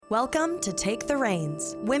Welcome to Take the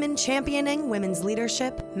Reins, women championing women's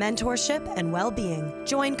leadership, mentorship, and well-being.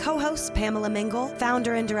 Join co-hosts Pamela Mingle,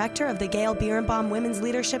 founder and director of the Gail Birnbaum Women's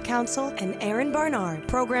Leadership Council, and Erin Barnard,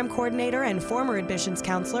 program coordinator and former admissions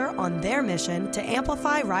counselor, on their mission to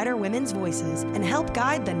amplify rider women's voices and help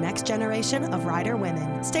guide the next generation of rider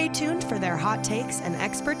women. Stay tuned for their hot takes and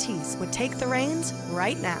expertise with Take the Reins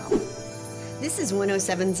right now. This is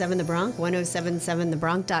 1077 The Bronx,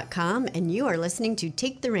 1077thebronx.com, and you are listening to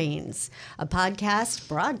Take the Reins, a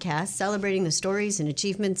broadcast celebrating the stories and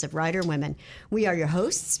achievements of rider women. We are your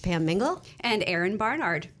hosts, Pam Mingle and Erin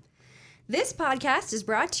Barnard. This podcast is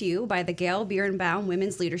brought to you by the Gail Birnbaum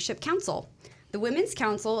Women's Leadership Council. The Women's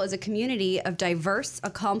Council is a community of diverse,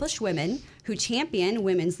 accomplished women who champion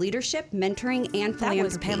women's leadership, mentoring, and philanthropy. That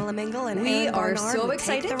was Pamela Mingle and we Erin are Barnard so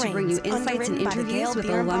excited to bring you insights and interviews with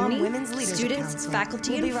alumni, students,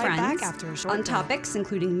 faculty, and friends on topics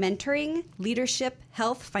including mentoring, leadership,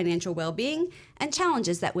 health, financial well-being, and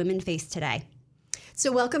challenges that women face today.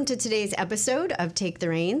 So welcome to today's episode of Take the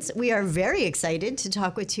Reins. We are very excited to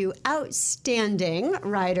talk with two outstanding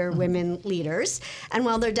rider women leaders. And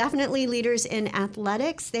while they're definitely leaders in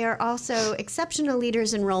athletics, they are also exceptional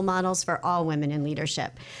leaders and role models for all women in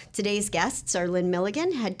leadership. Today's guests are Lynn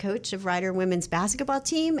Milligan, head coach of Rider Women's Basketball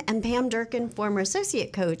Team, and Pam Durkin, former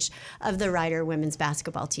associate coach of the Rider Women's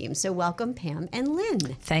Basketball Team. So welcome, Pam and Lynn.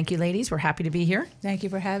 Thank you, ladies. We're happy to be here. Thank you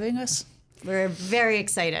for having us. We're very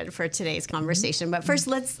excited for today's conversation. But first,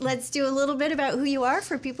 let's do a little bit about who you are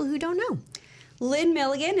for people who don't know. Lynn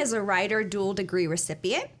Milligan is a Rider dual degree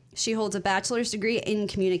recipient. She holds a bachelor's degree in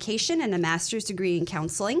communication and a master's degree in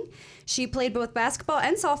counseling. She played both basketball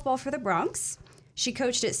and softball for the Bronx. She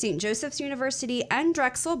coached at St. Joseph's University and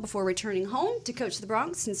Drexel before returning home to coach the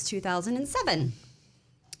Bronx since 2007.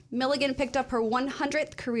 Milligan picked up her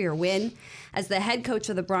 100th career win as the head coach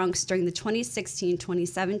of the Bronx during the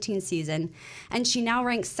 2016-2017 season, and she now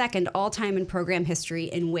ranks second all-time in program history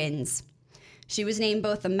in wins. She was named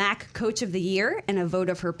both the MAC Coach of the Year in a vote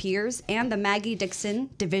of her peers and the Maggie Dixon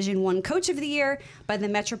Division I Coach of the Year by the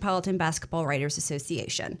Metropolitan Basketball Writers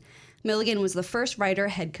Association. Milligan was the first Rider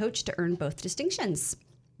head coach to earn both distinctions.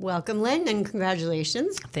 Welcome, Lynn, and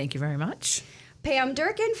congratulations. Thank you very much. Pam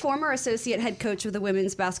Durkin, former associate head coach of the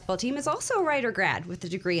women's basketball team, is also a Rider grad with a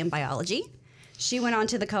degree in biology. She went on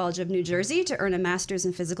to the College of New Jersey to earn a master's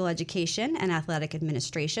in physical education and athletic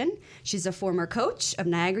administration. She's a former coach of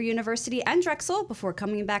Niagara University and Drexel before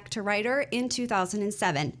coming back to Rider in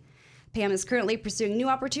 2007. Pam is currently pursuing new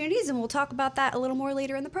opportunities, and we'll talk about that a little more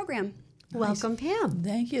later in the program. Welcome, Pam.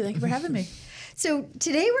 Thank you. Thank you for having me. So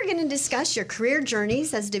today we're going to discuss your career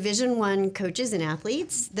journeys as Division I coaches and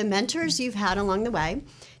athletes, the mentors you've had along the way,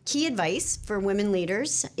 key advice for women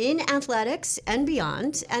leaders in athletics and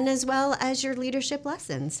beyond, and as well as your leadership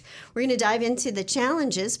lessons. We're going to dive into the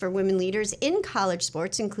challenges for women leaders in college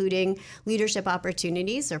sports, including leadership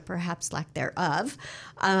opportunities or perhaps lack thereof,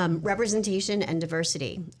 representation and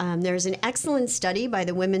diversity. There's an excellent study by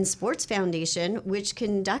the Women's Sports Foundation, which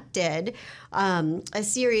conducted a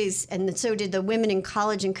series, and so did the Women in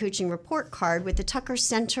College and Coaching Report Card with the Tucker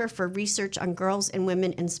Center for Research on Girls and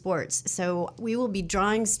Women in Sports. So we will be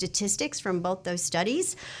drawing statistics from both those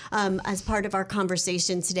studies as part of our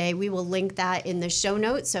conversation today. We will link that in the show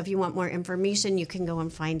notes, so if you want more information, you can go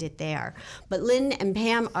and find it there. But Lynn and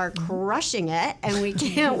Pam are crushing it, and we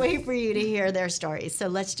can't wait for you to hear their stories. So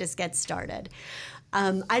let's just get started.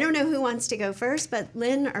 I don't know who wants to go first, but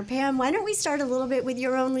Lynn or Pam, why don't we start a little bit with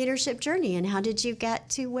your own leadership journey and how did you get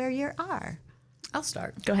to where you are? I'll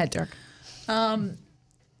start. Go ahead, Dirk.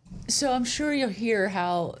 So I'm sure you'll hear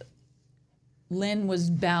how Lynn was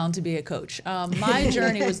bound to be a coach. My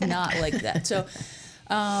journey was not like that. So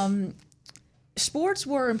sports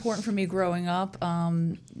were important for me growing up.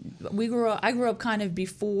 I grew up kind of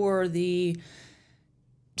before the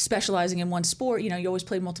specializing in one sport. You know, you always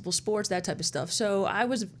play multiple sports, that type of stuff. So I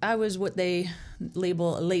was what they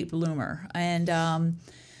label a late bloomer, and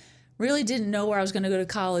really didn't know where I was going to go to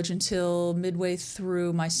college until midway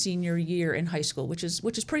through my senior year in high school, which is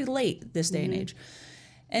pretty late this day and age.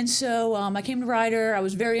 And so I came to Rider. I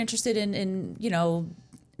was very interested in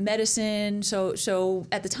medicine. So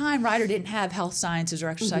at the time, Rider didn't have health sciences or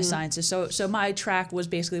exercise sciences. So my track was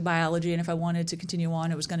basically biology, and if I wanted to continue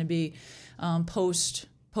on, it was going to be post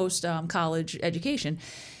college education.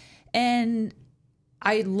 And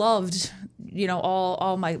I loved,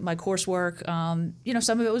 all my coursework.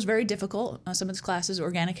 Some of it was very difficult. Some of the classes,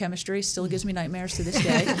 organic chemistry, still gives me nightmares to this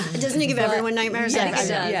day. Doesn't it give everyone nightmares?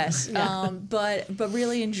 Yes. Yeah. But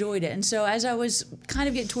really enjoyed it. And so as I was kind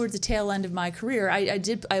of getting towards the tail end of my career,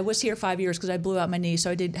 I was here 5 years because I blew out my knee, so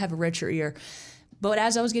I did have a redshirt year. But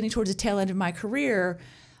as I was getting towards the tail end of my career,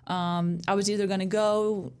 I was either going to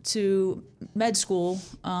go to med school.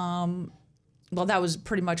 Well, that was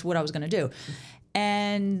pretty much what I was going to do.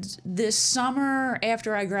 And this summer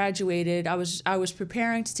after I graduated, I was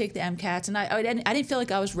preparing to take the MCATs, and I didn't feel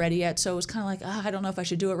like I was ready yet. So it was kind of like, I don't know if I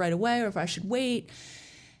should do it right away or if I should wait.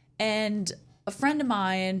 And a friend of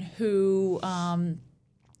mine who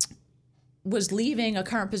was leaving a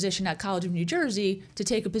current position at College of New Jersey to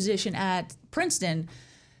take a position at Princeton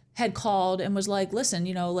had called and was like, listen,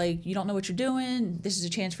 you don't know what you're doing. This is a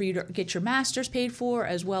chance for you to get your master's paid for,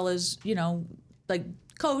 as well as,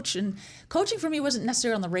 coach. And coaching for me wasn't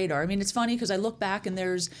necessarily on the radar. I mean, it's funny because I look back and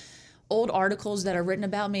there's old articles that are written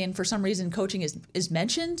about me, and for some reason coaching is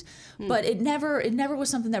mentioned, but it never was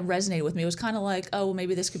something that resonated with me. It was kind of like, oh, well,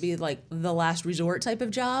 maybe this could be like the last resort type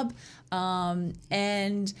of job.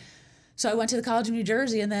 And so I went to the College of New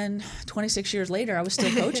Jersey, and then 26 years later, I was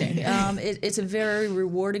still coaching. It's a very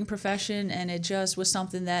rewarding profession, and it just was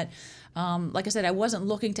something that, like I said, I wasn't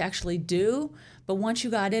looking to actually do. But once you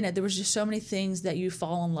got in it, there was just so many things that you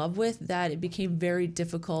fall in love with that it became very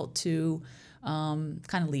difficult to kind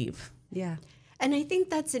of leave. Yeah. And I think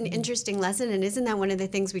that's an interesting lesson. And isn't that one of the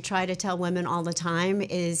things we try to tell women all the time,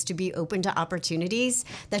 is to be open to opportunities,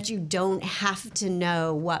 that you don't have to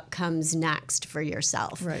know what comes next for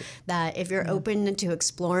yourself. Right. That if you're open to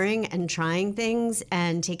exploring and trying things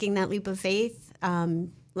and taking that leap of faith,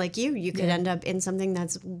 like you could end up in something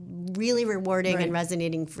that's really rewarding and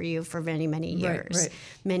resonating for you for many, many years. Right.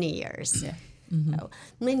 Many years. Yeah. So,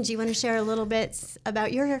 Lynn, do you want to share a little bit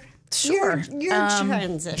about your transition?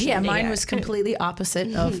 Yeah, mine here? was completely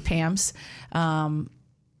opposite of Pam's.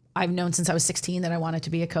 I've known since I was 16 that I wanted to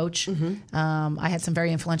be a coach. I had some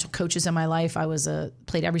very influential coaches in my life. I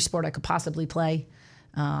played every sport I could possibly play,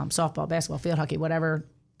 softball, basketball, field hockey, whatever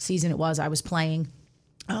season it was, I was playing.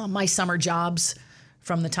 My summer jobs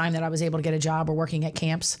from the time that I was able to get a job or working at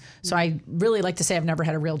camps. So I really like to say I've never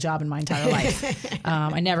had a real job in my entire life.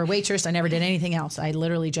 I never waitressed. I never did anything else. I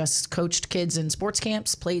literally just coached kids in sports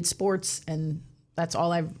camps, played sports, and that's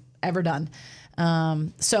all I've ever done.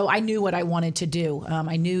 So I knew what I wanted to do.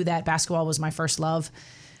 I knew that basketball was my first love.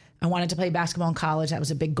 I wanted to play basketball in college. That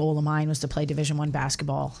was a big goal of mine, was to play Division I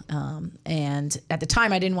basketball. And at the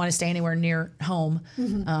time, I didn't want to stay anywhere near home.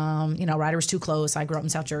 Ryder was too close. I grew up in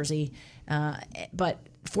South Jersey. But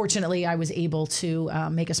fortunately, I was able to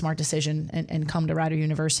make a smart decision and come to Ryder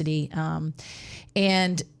University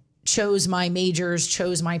and chose my majors,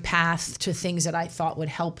 chose my path to things that I thought would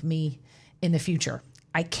help me in the future.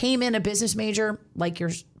 I came in a business major, like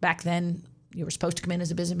back then. You were supposed to come in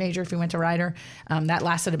as a business major if you went to Ryder. That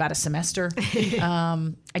lasted about a semester.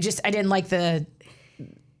 I didn't like you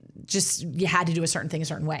had to do a certain thing a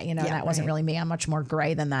certain way. That wasn't really me. I'm much more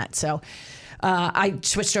gray than that. So I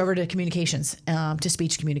switched over to communications, to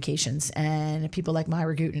speech communications, and people like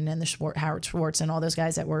Myra Guten and Howard Schwartz and all those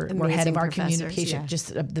guys that were head of our communication,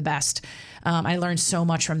 just the best. I learned so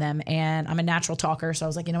much from them, and I'm a natural talker. So I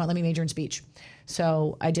was like, you know what, let me major in speech.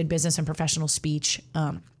 So I did business and professional speech.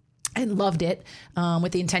 And loved it,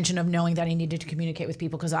 with the intention of knowing that I needed to communicate with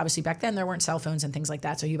people, because obviously back then there weren't cell phones and things like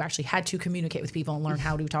that. So you actually had to communicate with people and learn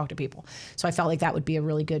how to talk to people. So I felt like that would be a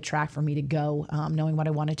really good track for me to go, knowing what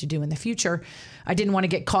I wanted to do in the future. I didn't want to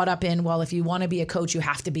get caught up in, well, if you want to be a coach, you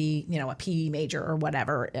have to be, a PE major or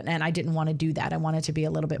whatever. And I didn't want to do that. I wanted to be a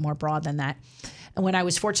little bit more broad than that. And when I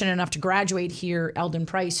was fortunate enough to graduate here, Eldon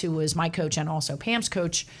Price, who was my coach and also Pam's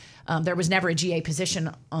coach, there was never a GA position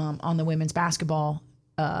on the women's basketball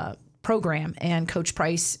program, and Coach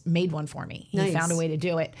Price made one for me. He found a way to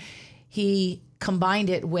do it. He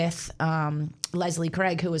combined it with Leslie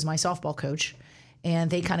Craig, who was my softball coach,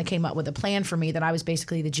 and they kind of came up with a plan for me that I was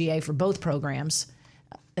basically the GA for both programs.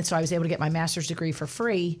 And so I was able to get my master's degree for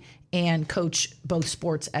free and coach both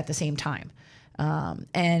sports at the same time.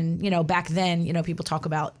 And back then, people talk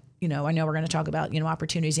about, I know we're going to talk about,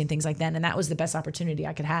 opportunities and things like that. And that was the best opportunity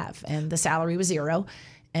I could have. And the salary was $0.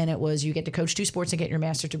 And it was, you get to coach 2 sports and get your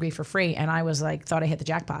master's degree for free. And I was like, thought I hit the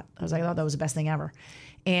jackpot. I was like, I thought that was the best thing ever.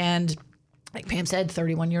 And like Pam said,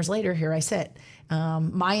 31 years later, here I sit.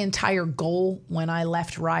 My entire goal when I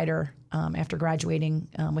left Ryder, after graduating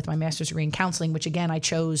with my master's degree in counseling, which again, I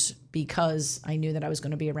chose because I knew that I was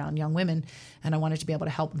going to be around young women and I wanted to be able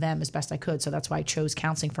to help them as best I could. So that's why I chose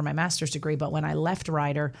counseling for my master's degree. But when I left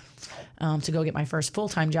Ryder to go get my first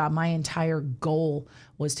full-time job, my entire goal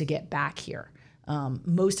was to get back here.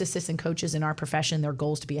 Most assistant coaches in our profession, their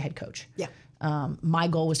goal is to be a head coach. Yeah. My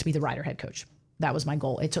goal was to be the Ryder head coach. That was my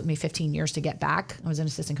goal. It took me 15 years to get back. I was an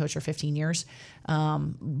assistant coach for 15 years.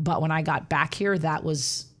 But when I got back here, that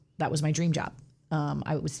was my dream job.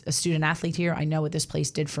 I was a student athlete here. I know what this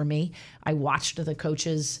place did for me. I watched the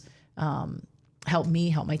coaches help me,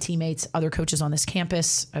 help my teammates, other coaches on this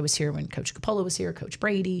campus. I was here when Coach Capola was here, Coach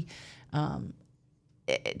Brady.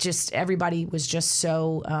 Everybody was just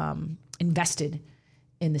so invested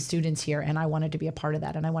in the students here, and I wanted to be a part of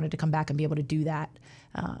that, and I wanted to come back and be able to do that.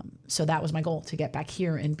 So that was my goal, to get back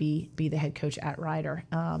here and be the head coach at Rider.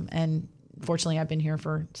 And fortunately, I've been here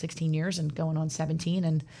for 16 years and going on 17,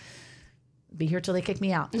 and be here till they kick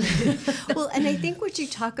me out. Well, and I think what you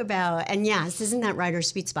talk about, and yes, isn't that Rider's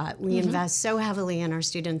sweet spot? We invest so heavily in our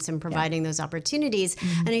students and providing those opportunities.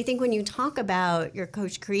 And I think when you talk about your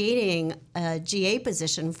coach creating a GA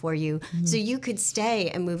position for you, so you could stay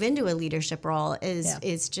and move into a leadership role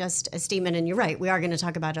is just a statement. And you're right, we are going to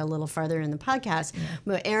talk about it a little further in the podcast.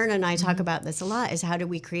 But Erin and I talk about this a lot, is how do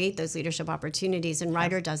we create those leadership opportunities? And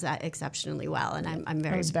Rider does that exceptionally well. And I'm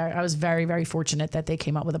very... I was very, very fortunate that they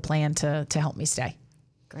came up with a plan to help me stay.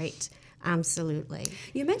 Great. Absolutely.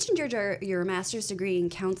 You mentioned your master's degree in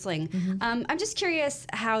counseling. I'm just curious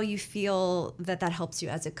how you feel that helps you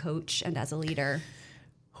as a coach and as a leader.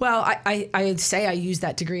 Well, I'd say I use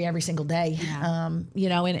that degree every single day. Yeah.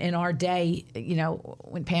 In our day,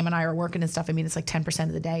 when Pam and I are working and stuff, I mean, it's like 10%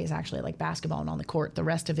 of the day is actually like basketball and on the court. The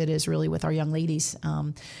rest of it is really with our young ladies.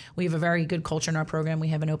 We have a very good culture in our program. We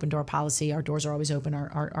have an open door policy. Our doors are always open.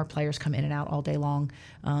 Our players come in and out all day long.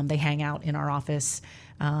 They hang out in our office.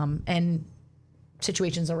 And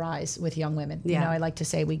situations arise with young women. Yeah. I like to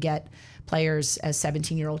say we get players as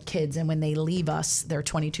 17-year-old kids, and when they leave us, they're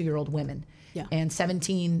 22-year-old women. Yeah. And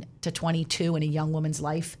 17 to 22 in a young woman's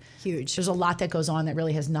life, huge. There's a lot that goes on that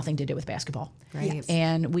really has nothing to do with basketball. Right. Yes.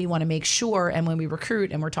 And we want to make sure, and when we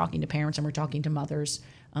recruit and we're talking to parents and we're talking to mothers,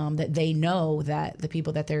 that they know that the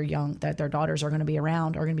people that their daughters are going to be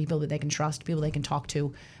around are going to be people that they can trust, people they can talk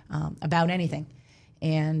to about anything.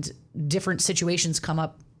 And different situations come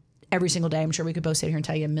up every single day. I'm sure we could both sit here and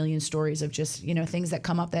tell you a million stories of just, things that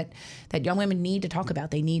come up that young women need to talk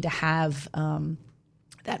about. They need to have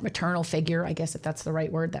that maternal figure, I guess if that's the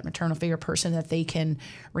right word, that maternal figure person that they can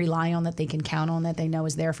rely on, that they can count on, that they know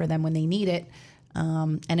is there for them when they need it.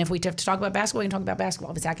 And if we have to talk about basketball, we can talk about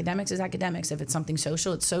basketball. If it's academics, it's academics. If it's something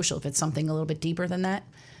social, it's social. If it's something a little bit deeper than that,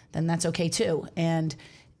 then that's okay too. And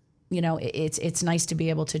it's nice to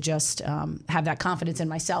be able to just have that confidence in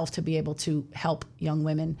myself to be able to help young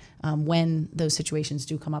women when those situations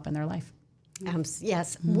do come up in their life.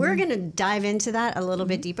 Yes, we're going to dive into that a little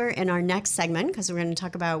bit deeper in our next segment, because we're going to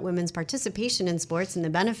talk about women's participation in sports and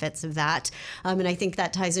the benefits of that. And I think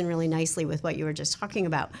that ties in really nicely with what you were just talking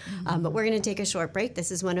about. But we're going to take a short break.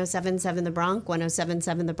 This is 107.7 The Bronx,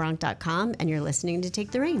 107.7thebronx.com, and you're listening to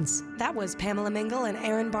Take the Reins. That was Pamela Mingle and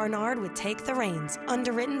Erin Barnard with Take the Reins,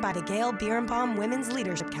 underwritten by the Gale Birnbaum Women's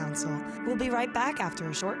Leadership Council. We'll be right back after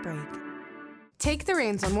a short break. Take the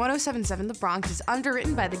Reins on 107.7 The Bronx is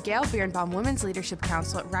underwritten by the Gale Birnbaum Women's Leadership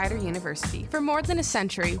Council at Rider University. For more than a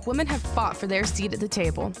century, women have fought for their seat at the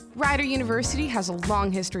table. Rider University has a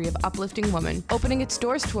long history of uplifting women, opening its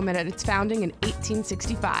doors to women at its founding in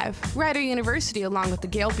 1865. Rider University, along with the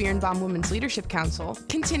Gale Birnbaum Women's Leadership Council,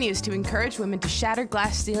 continues to encourage women to shatter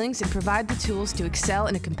glass ceilings and provide the tools to excel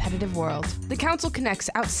in a competitive world. The council connects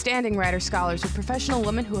outstanding Rider scholars with professional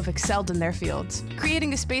women who have excelled in their fields,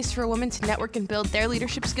 creating a space for women to network and build their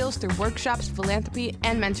leadership skills through workshops, philanthropy,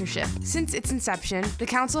 and mentorship. Since its inception, the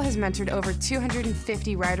council has mentored over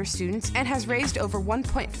 250 Rider students and has raised over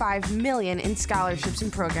 $1.5 million in scholarships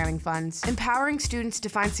and programming funds, empowering students to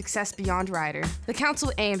find success beyond Rider. The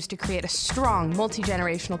council aims to create a strong,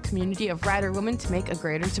 multi-generational community of Rider women to make a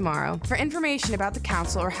greater tomorrow. For information about the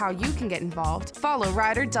council or how you can get involved, follow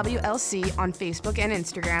Rider WLC on Facebook and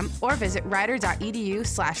Instagram, or visit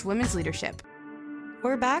rider.edu/women's leadership.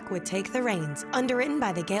 We're back with Take the Reins, underwritten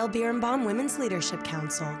by the Gale Birnbaum Women's Leadership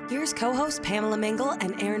Council. Here's co-hosts Pamela Mingle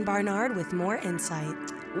and Erin Barnard with more insight.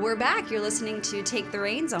 We're back. You're listening to Take the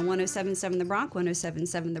Reins on 107.7 The Bronx,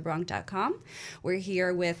 107.7thebronx.com. We're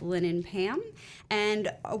here with Lynn and Pam,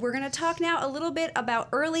 and we're going to talk now a little bit about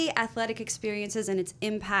early athletic experiences and its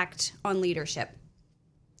impact on leadership.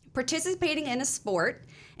 Participating in a sport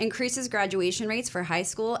increases graduation rates for high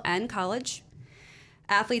school and college.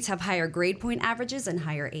 Athletes have higher grade point averages and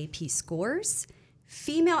higher AP scores.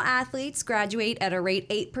 Female athletes graduate at a rate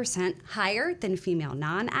 8% higher than female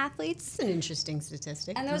non-athletes. It's an interesting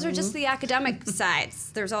statistic. And those are just the academic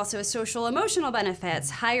sides. There's also social emotional benefits,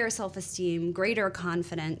 higher self-esteem, greater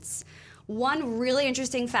confidence. One really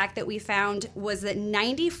interesting fact that we found was that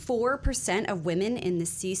 94% of women in the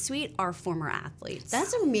C-suite are former athletes.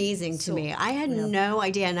 That's amazing to me. I had no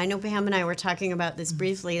idea, and I know Pam and I were talking about this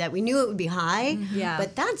briefly, that we knew it would be high,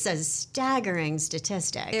 but that's a staggering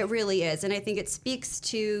statistic. It really is, and I think it speaks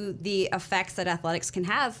to the effects that athletics can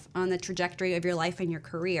have on the trajectory of your life and your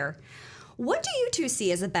career. What do you two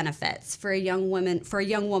see as the benefits for a young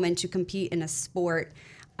woman to compete in a sport,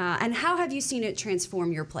 and how have you seen it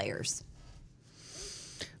transform your players?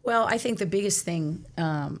 Well, I think the biggest thing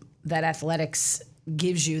that athletics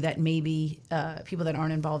gives you that maybe people that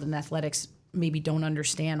aren't involved in athletics maybe don't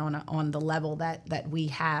understand on the level that we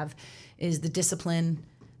have is the discipline,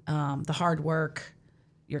 the hard work,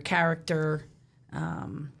 your character,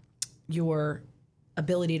 your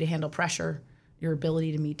ability to handle pressure, your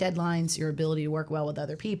ability to meet deadlines, your ability to work well with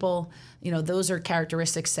other people. Those are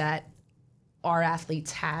characteristics that our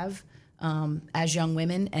athletes have as young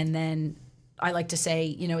women. And then I like to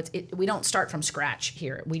say, we don't start from scratch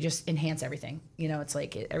here. We just enhance everything. It's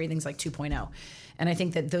like everything's like 2.0. And I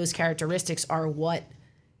think that those characteristics are what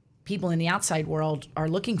people in the outside world are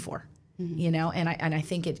looking for, and I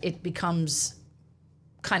think it becomes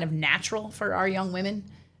kind of natural for our young women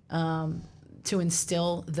to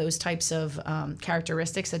instill those types of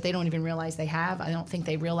characteristics that they don't even realize they have. I don't think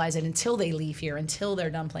they realize it until they leave here, until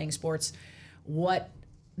they're done playing sports, what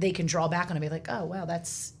they can draw back on and be like, oh, wow,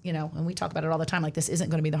 that's, and we talk about it all the time, like this isn't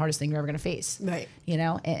going to be the hardest thing you're ever going to face. Right.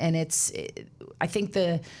 And I think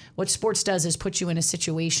what sports does is put you in a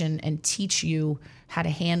situation and teach you how to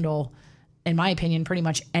handle, in my opinion, pretty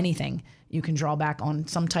much anything. You can draw back on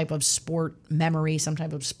some type of sport memory, some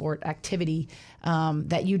type of sport activity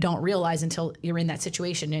that you don't realize until you're in that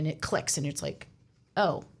situation and it clicks and it's like,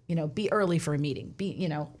 oh, be early for a meeting,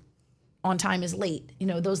 on time is late.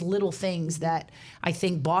 Those little things that I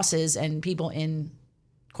think bosses and people in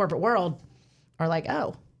corporate world are like,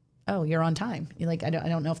 oh, you're on time. You're like, I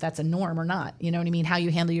don't know if that's a norm or not. You know what I mean? How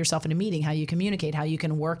you handle yourself in a meeting, how you communicate, how you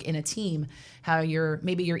can work in a team, how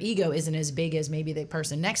maybe your ego isn't as big as maybe the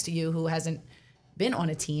person next to you who hasn't been on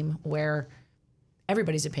a team where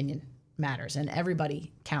everybody's opinion matters and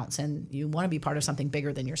everybody counts and you want to be part of something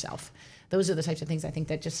bigger than yourself. Those are the types of things I think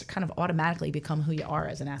that just kind of automatically become who you are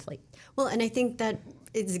as an athlete. Well, and I think that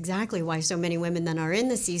is exactly why so many women then are in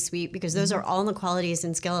the C-suite, because those are all the qualities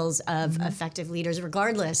and skills of effective leaders,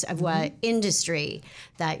 regardless of what industry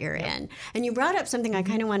that you're in. And you brought up something I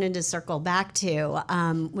kind of wanted to circle back to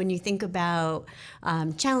when you think about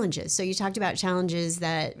challenges. So you talked about challenges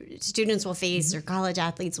that students will face or college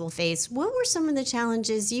athletes will face. What were some of the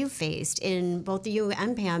challenges you faced in both you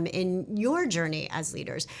and Pam in your journey as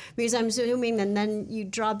leaders? Because I'm assuming that then you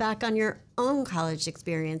draw back on your own college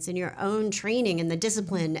experience and your own training and the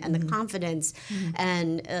discipline and the confidence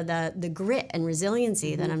and the grit and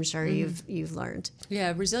resiliency that I'm sure you've learned.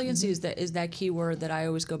 Yeah, resiliency is that key word that I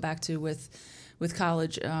always go back to with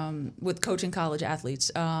college, with coaching college athletes.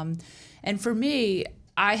 And for me,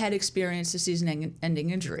 I had experienced a season-ending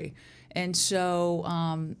injury, and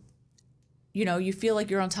so you feel like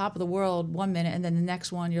you're on top of the world 1 minute, and then the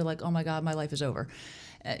next one you're like, oh my God, my life is over.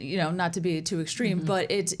 Not to be too extreme,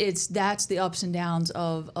 but that's the ups and downs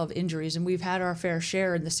of injuries. And we've had our fair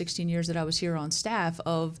share in the 16 years that I was here on staff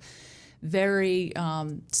of very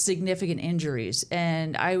significant injuries.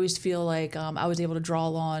 And I always feel like I was able to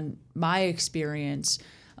draw on my experience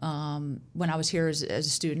when I was here as a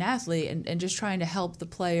student athlete and just trying to help the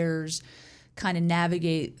players kind of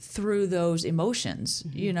navigate through those emotions.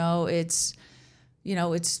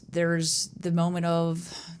 There's the moment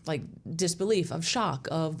of like disbelief, of shock,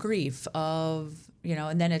 of grief, of,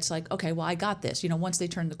 and then it's like, okay, well, I got this, once they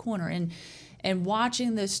turn the corner. And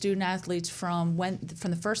watching the student athletes from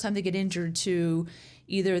the first time they get injured to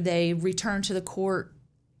either they return to the court,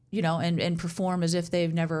 and perform as if they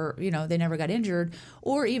never got injured,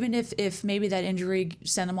 or even if maybe that injury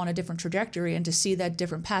sent them on a different trajectory, and to see that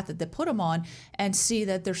different path that they put them on and see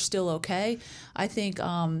that they're still okay. I think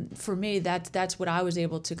for me, that's what I was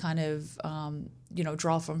able to kind of,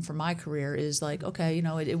 draw from my career is like, okay,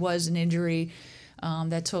 it was an injury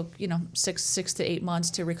that took, 6 to 8 months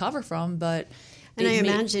to recover from, but and I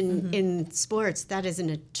imagine in sports, that is an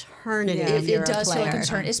eternity. It does feel like an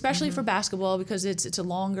eternity, especially for basketball, because it's a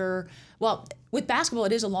longer, well, with basketball,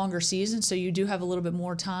 it is a longer season, so you do have a little bit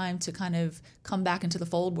more time to kind of come back into the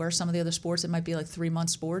fold, where some of the other sports, it might be like 3-month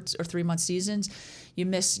sports or 3-month seasons. You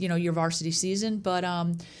miss, your varsity season, but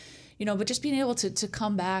but just being able to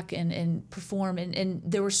come back and perform, and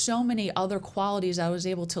there were so many other qualities I was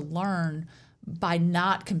able to learn by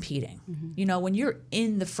not competing. When you're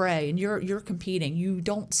in the fray and you're competing, you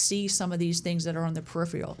don't see some of these things that are on the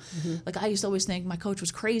peripheral. Like I used to always think my coach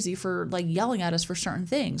was crazy for like yelling at us for certain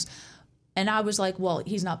things. And I was like, well,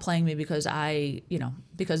 he's not playing me because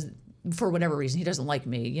because for whatever reason, he doesn't like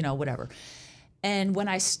me, whatever. And when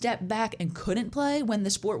I stepped back and couldn't play, when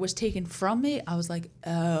the sport was taken from me, I was like,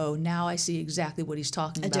 oh, now I see exactly what he's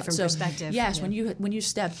talking about. A different perspective. Yes, yeah. When you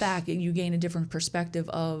step back and you gain a different perspective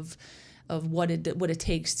of what it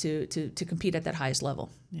takes to compete at that highest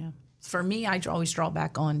level. Yeah. For me, I always draw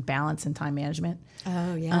back on balance and time management.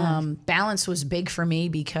 Oh, yeah. Balance was big for me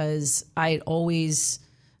because I always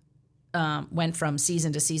went from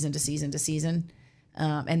season to season to season to season.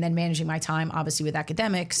 And then managing my time, obviously, with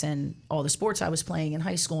academics and all the sports I was playing in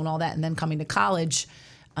high school and all that. And then coming to college,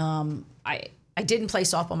 I didn't play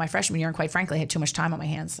softball my freshman year. And quite frankly, I had too much time on my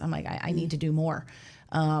hands. I'm like, I need to do more.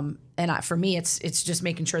 For me, it's just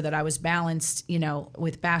making sure that I was balanced,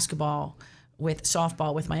 with basketball, with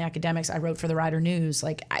softball, with my academics. I wrote for the Rider News.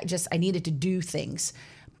 Like I needed to do things,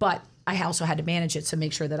 but I also had to manage it to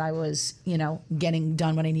make sure that I was, getting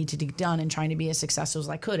done what I needed to get done and trying to be as successful as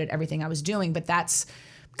I could at everything I was doing. But that's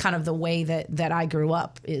kind of the way that I grew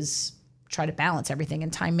up, is try to balance everything.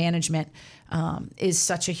 And time management is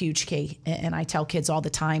such a huge key. And I tell kids all the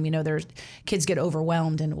time, kids get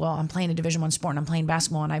overwhelmed and, well, I'm playing a Division I sport and I'm playing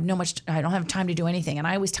basketball and I don't have time to do anything. And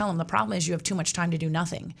I always tell them the problem is you have too much time to do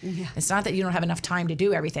nothing. Yeah. It's not that you don't have enough time to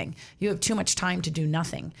do everything. You have too much time to do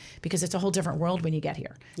nothing, because it's a whole different world when you get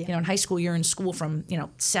here. Yeah. In high school, you're in school from,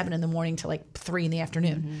 7 a.m. to like 3 p.m.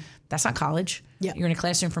 Mm-hmm. That's not college. Yep. You're in a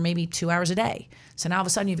classroom for maybe 2 hours a day. So now all of a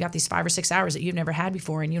sudden you've got these 5 or 6 hours that you've never had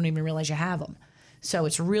before and you don't even realize you have them. So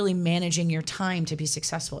it's really managing your time to be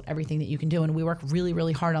successful at everything that you can do. And we work really,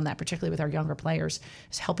 really hard on that, particularly with our younger players,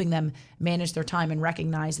 is helping them manage their time and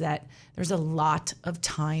recognize that there's a lot of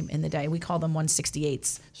time in the day. We call them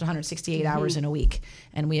 168s. There's 168 hours in a week.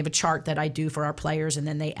 And we have a chart that I do for our players, and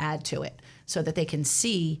then they add to it so that they can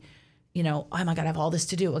see, oh my God, I have all this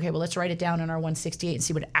to do. Okay, well, let's write it down in our 168 and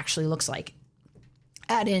see what it actually looks like.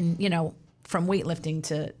 Add in, from weightlifting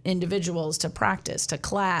to individuals to practice to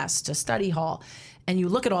class to study hall. And you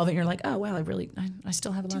look at all of it and you're like, oh, wow, I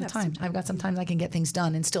still have a lot of time. I've got some time I can get things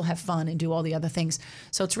done and still have fun and do all the other things.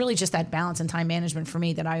 So it's really just that balance and time management for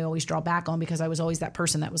me that I always draw back on, because I was always that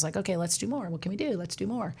person that was like, okay, let's do more. What can we do? Let's do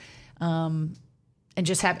more. And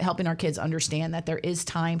just helping our kids understand that there is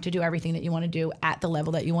time to do everything that you want to do at the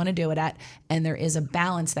level that you want to do it at. And there is a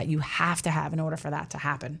balance that you have to have in order for that to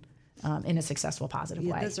happen. In a successful, positive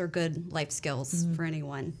way. Those are good life skills for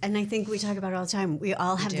anyone. And I think we talk about it all the time. We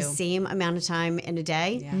all have the same amount of time in a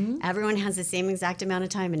day. Yeah. Everyone has the same exact amount of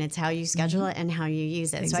time, and it's how you schedule it and how you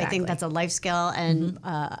use it. Exactly. So I think that's a life skill and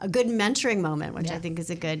a good mentoring moment, which I think is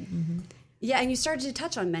a good... Yeah, and you started to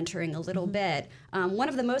touch on mentoring a little bit. One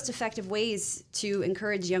of the most effective ways to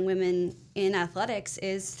encourage young women in athletics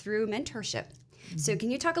is through mentorship. So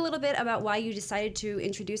can you talk a little bit about why you decided to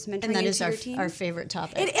introduce mentoring into your team? Our favorite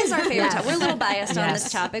topic. It is our favorite topic. We're a little biased on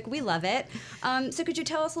this topic. We love it. So could you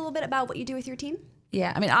tell us a little bit about what you do with your team?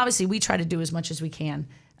 Yeah, obviously we try to do as much as we can.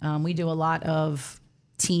 We do a lot of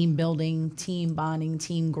team building, team bonding,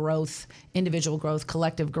 team growth, individual growth,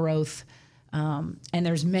 collective growth. And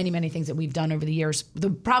there's many, many things that we've done over the years.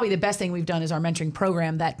 Probably the best thing we've done is our mentoring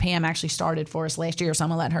program that Pam actually started for us last year. So I'm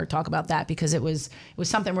going to let her talk about that, because it was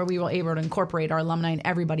something where we were able to incorporate our alumni and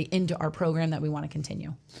everybody into our program that we want to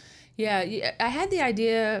continue. Yeah, I had the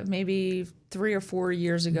idea maybe 3 or 4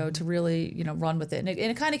 years ago to really, run with it. And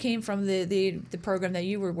it kind of came from the program that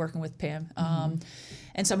you were working with, Pam.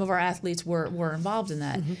 And some of our athletes were involved in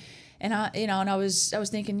that. And I was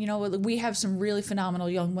thinking, we have some really phenomenal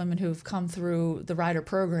young women who've come through the Rider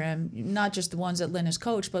program, not just the ones that Lynn has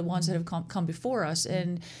coached, but ones that have come before us.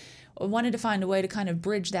 And I wanted to find a way to kind of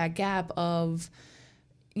bridge that gap of,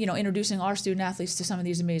 introducing our student athletes to some of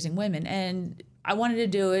these amazing women. And I wanted to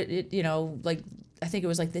do it, I think it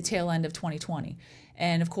was like the tail end of 2020.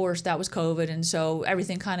 And of course that was COVID. And so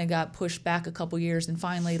everything kind of got pushed back a couple years. And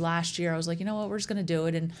finally last year I was like, you know what, we're just going to do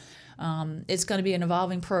it. And it's going to be an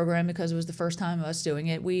evolving program because it was the first time of us doing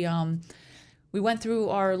it. We went through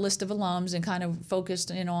our list of alums and kind of focused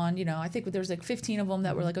in on, I think there's like 15 of them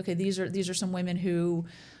that were like, okay, these are some women who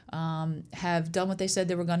have done what they said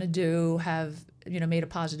they were going to do, have made a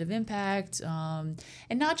positive impact, and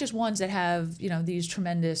not just ones that have these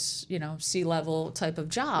tremendous C-level type of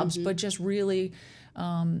jobs, but just really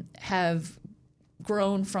have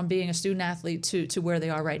grown from being a student athlete to where they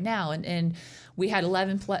are right now. And we had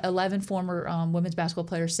 11 former women's basketball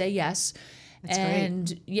players say yes. That's and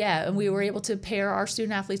great. Yeah, and we were able to pair our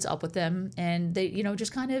student athletes up with them, and they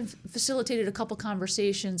just kind of facilitated a couple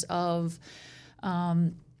conversations of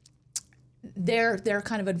their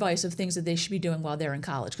kind of advice of things that they should be doing while they're in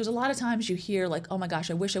college. Because a lot of times you hear like, oh my gosh,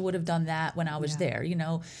 I wish I would have done that when I was there,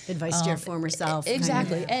 Advice to your former self.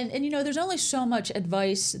 Exactly. Kind of. And there's only so much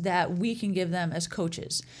advice that we can give them as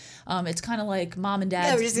coaches. It's kind of like mom and dad.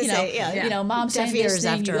 Yeah, I was just gonna say, you know, mom Deaf saying this ears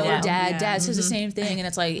thing, after you a go, while. dad says the same thing, and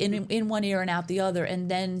it's like in one ear and out the other. And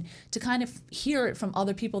then to kind of hear it from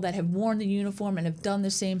other people that have worn the uniform and have done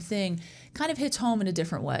the same thing kind of hits home in a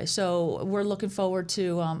different way. So we're looking forward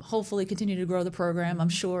to hopefully continue to grow the program. I'm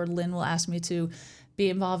sure Lynn will ask me to be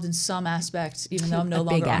involved in some aspects, even though I'm no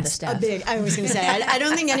longer on the staff. I was going to say, I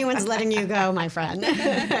don't think anyone's letting you go, my friend.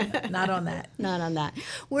 Not on that. Not on that.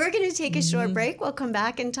 We're going to take a short break. We'll come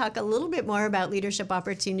back and talk a little bit more about leadership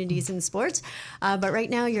opportunities in sports. But right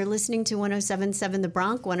now, you're listening to 107.7 The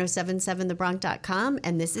Bronx, 107.7thebronx.com,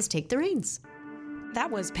 and this is Take the Reins. That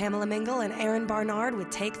was Pamela Mingle and Erin Barnard with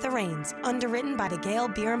Take the Reins, underwritten by the Gail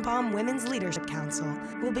Bierenbaum Women's Leadership Council.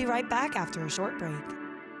 We'll be right back after a short break.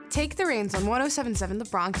 Take the Reins on 107.7 The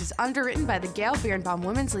Bronx is underwritten by the Gail Bierenbaum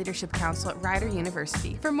Women's Leadership Council at Rider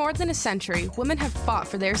University. For more than a century, women have fought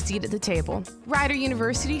for their seat at the table. Rider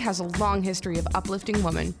University has a long history of uplifting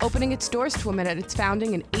women, opening its doors to women at its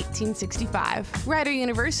founding in 1865. Rider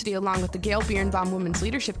University, along with the Gail Bierenbaum Women's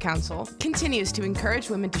Leadership Council, continues to encourage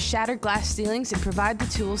women to shatter glass ceilings and provide the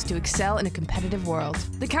tools to excel in a competitive world.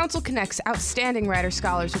 The council connects outstanding Rider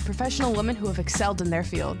scholars with professional women who have excelled in their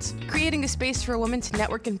fields, creating a space for women to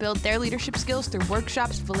network and build their leadership skills through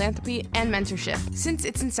workshops, philanthropy, and mentorship. Since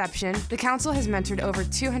its inception, the council has mentored over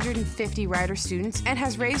 250 Rider students and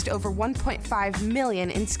has raised over $1.5 million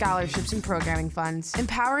in scholarships and programming funds,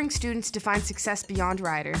 empowering students to find success beyond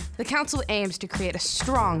Rider. The council aims to create a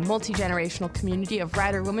strong, multi-generational community of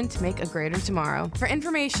Rider women to make a greater tomorrow. For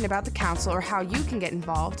information about the council or how you can get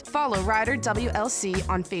involved, follow Rider WLC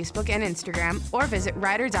on Facebook and Instagram, or visit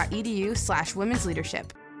rider.edu/women's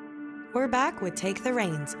leadership. We're back with Take the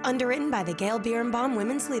Reins, underwritten by the Gail Bierenbaum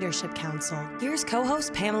Women's Leadership Council. Here's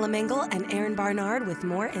co-host Pamela Mingle and Erin Barnard with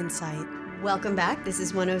more insight. Welcome back. This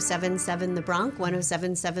is 107.7 The Bronx,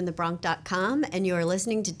 107.7thebronx.com, and you're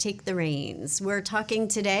listening to Take the Reins. We're talking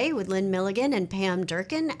today with Lynn Milligan and Pam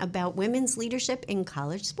Durkin about women's leadership in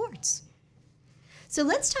college sports. So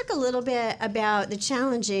let's talk a little bit about the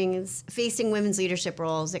challenges facing women's leadership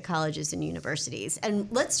roles at colleges and universities. And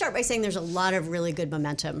let's start by saying there's a lot of really good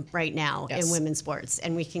momentum right now in women's sports,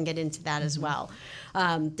 and we can get into that as well.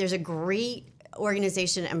 There's a great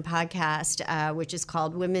organization and podcast which is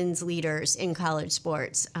called Women's Leaders in College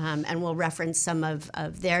Sports, and we'll reference some of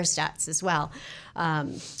their stats as well.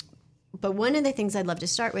 But one of the things I'd love to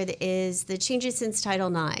start with is the changes since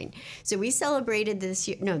Title IX. So we celebrated this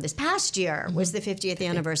past year was the 50th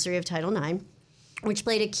anniversary of Title IX, which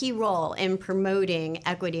played a key role in promoting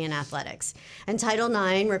equity in athletics. And Title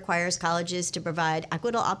IX requires colleges to provide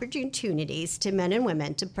equitable opportunities to men and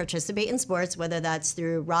women to participate in sports, whether that's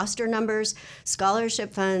through roster numbers,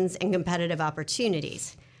 scholarship funds, and competitive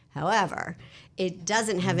opportunities. However, it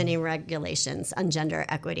doesn't have any regulations on gender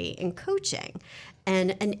equity in coaching.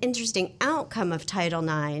 And an interesting outcome of Title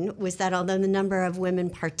IX was that although the number of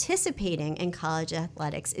women participating in college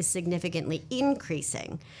athletics is significantly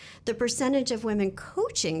increasing, the percentage of women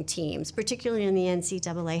coaching teams, particularly in the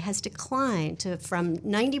NCAA, has declined from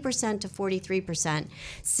 90% to 43%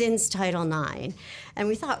 since Title IX. And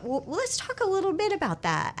we thought, well, let's talk a little bit about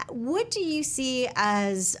that. What do you see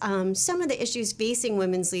as some of the issues facing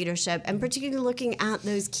women's leadership, and particularly looking at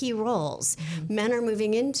those key roles? Mm-hmm. Men are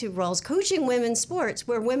moving into roles, coaching women's sports,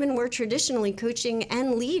 where women were traditionally coaching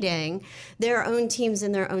and leading their own teams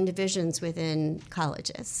in their own divisions within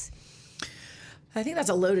colleges. I think that's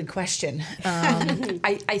a loaded question.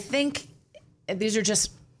 I think these are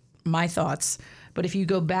just my thoughts, but if you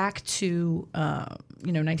go back to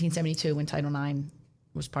 1972 when Title IX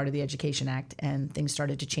was part of the Education Act and things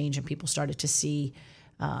started to change and people started to see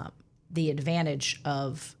the advantage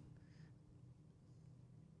of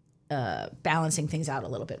balancing things out a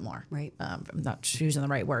little bit more. Right. I'm not choosing the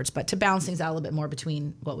right words, but to balance things out a little bit more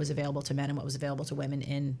between what was available to men and what was available to women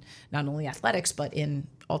in not only athletics, but in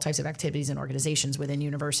all types of activities and organizations within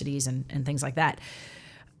universities and things like that.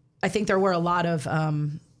 I think there were a lot of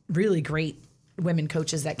really great women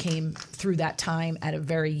coaches that came through that time at a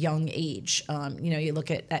very young age. You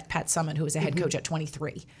look at Pat Summitt, who was a head coach at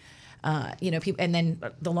 23. People, and then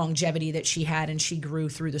the longevity that she had, and she grew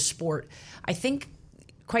through the sport. I think,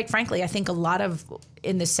 quite frankly, I think a lot of,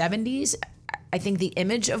 in the 70s, I think the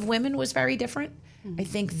image of women was very different. Mm-hmm. I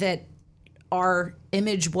think that our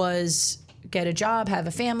image was get a job, have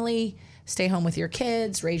a family, stay home with your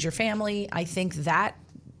kids, raise your family. I think that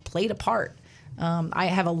played a part. I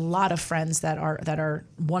have a lot of friends that are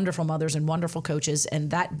wonderful mothers and wonderful coaches, and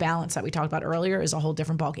that balance that we talked about earlier is a whole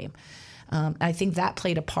different ballgame. I think that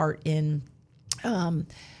played a part in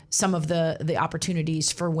some of the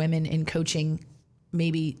opportunities for women in coaching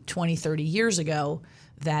maybe 20, 30 years ago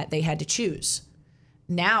that they had to choose.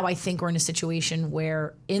 now I think we're in a situation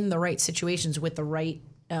where, in the right situations, with the right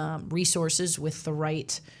resources, with the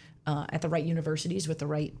right at the right universities, with the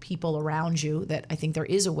right people around you, that I think there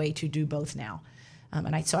is a way to do both now.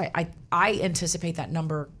 And I anticipate that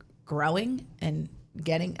number growing and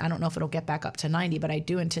getting. I don't know if it'll get back up to 90, but I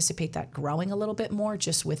do anticipate that growing a little bit more,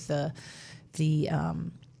 just with the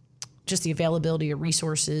availability of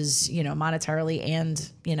resources, monetarily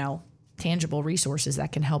and tangible resources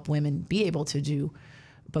that can help women be able to do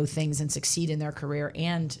both things and succeed in their career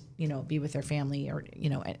and, be with their family or,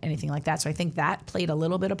 anything like that. So I think that played a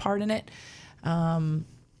little bit of part in it. I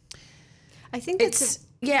think it's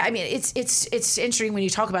interesting when you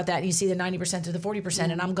talk about that and you see the 90% to the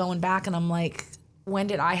 40%, and I'm going back and I'm like, when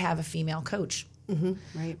did I have a female coach? Mm-hmm.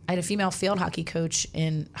 Right. I had a female field hockey coach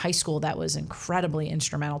in high school that was incredibly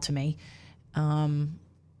instrumental to me. And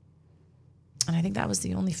I think that was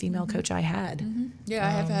the only female coach I had. Mm-hmm. Yeah,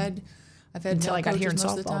 I've had until I got here in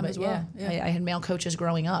softball, as well. Yeah. I had male coaches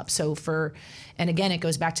growing up. So and again, it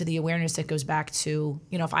goes back to the awareness. It goes back to,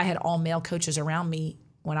 if I had all male coaches around me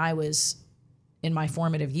when I was in my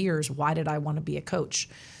formative years, why did I want to be a coach?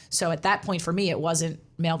 So at that point for me, it wasn't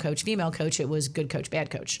male coach, female coach. It was good coach, bad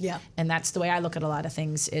coach. Yeah. And that's the way I look at a lot of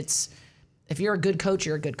things. It's, if you're a good coach,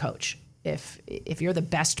 you're a good coach. If you're the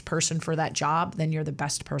best person for that job, then you're the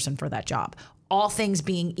best person for that job. All things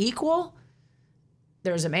being equal,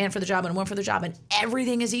 there's a man for the job and a woman for the job, and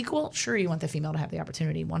everything is equal. Sure, you want the female to have the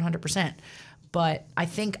opportunity, 100%. But I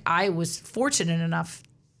think I was fortunate enough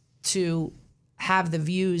to have the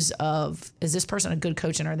views of, is this person a good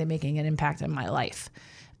coach and are they making an impact in my life?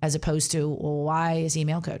 As opposed to, well, why is he a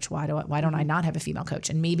male coach? Why don't I not have a female coach?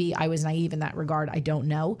 And maybe I was naive in that regard. I don't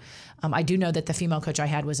know. I do know that the female coach I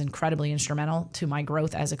had was incredibly instrumental to my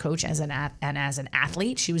growth as a coach and as an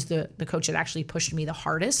athlete. She was the coach that actually pushed me the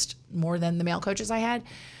hardest, more than the male coaches I had,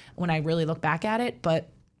 when I really look back at it. But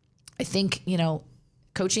I think,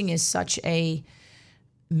 coaching is such a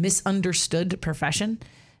misunderstood profession.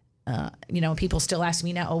 People still ask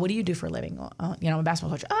me now, oh, what do you do for a living? I'm a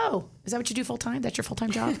basketball coach. Oh, is that what you do full time? That's your full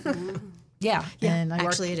time job? Yeah. And I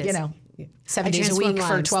actually work, it is. 7 days a week lives.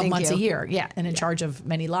 for 12 Thank months you. a year. Yeah. And in charge of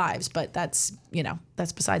many lives. But that's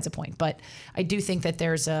besides the point. But I do think that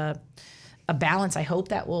there's a balance, I hope,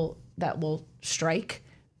 that will strike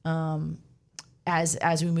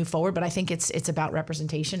as we move forward. But I think it's about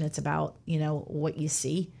representation. It's about, what you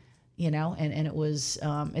see, and it was,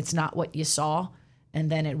 it's not what you saw. And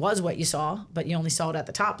then it was what you saw, but you only saw it at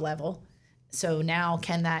the top level. So now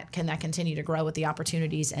can that continue to grow with the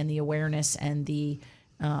opportunities and the awareness and the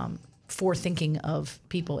forethinking of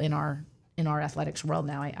people in our athletics world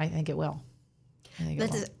now? I think it will.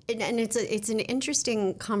 And it's an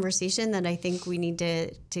interesting conversation that I think we need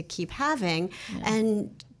to keep having. Yeah.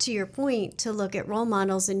 And to your point, to look at role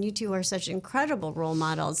models, and you two are such incredible role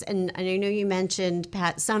models. And I know you mentioned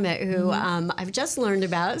Pat Summitt, who I've just learned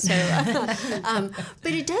about. So,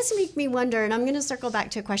 but it does make me wonder, and I'm going to circle back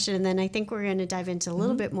to a question, and then I think we're going to dive into a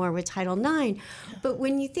little bit more with Title IX. But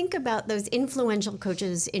when you think about those influential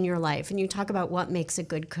coaches in your life, and you talk about what makes a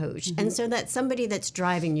good coach, and so that's somebody that's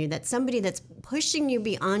driving you, that's somebody that's pushing you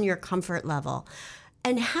beyond your comfort level.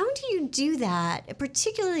 And how do you do that,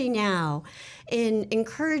 particularly now, in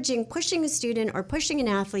pushing a student or pushing an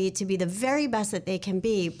athlete to be the very best that they can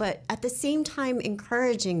be, but at the same time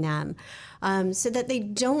encouraging them so that they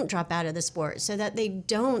don't drop out of the sport, so that they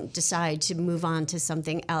don't decide to move on to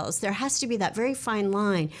something else? There has to be that very fine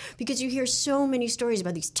line, because you hear so many stories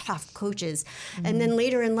about these tough coaches. And then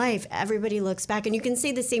later in life, everybody looks back, and you can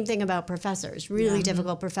say the same thing about professors, really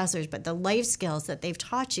difficult professors, but the life skills that they've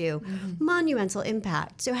taught you, monumental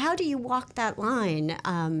impact. So how do you walk that line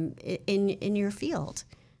in your field?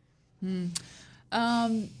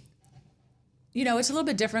 It's a little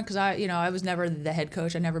bit different because I was never the head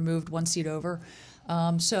coach. I never moved one seat over.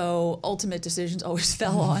 So ultimate decisions always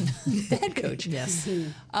fell on the head coach. Yes.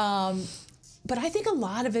 But I think a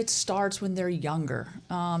lot of it starts when they're younger.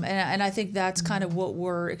 And I think that's kind of what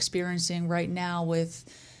we're experiencing right now with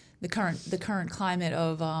the current climate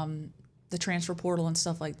of the transfer portal and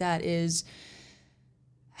stuff like that, is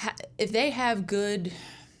if they have good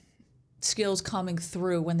skills coming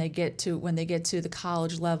through when they get to the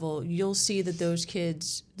college level, you'll see that those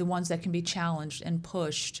kids, the ones that can be challenged and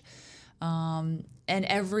pushed, and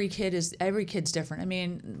every kid's different. I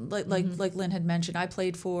mean, like Lynn had mentioned, I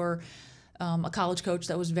played for a college coach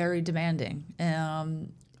that was very demanding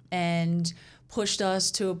and pushed us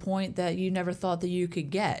to a point that you never thought that you could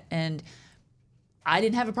get, and I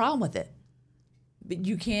didn't have a problem with it. But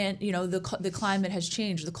you can't, the climate has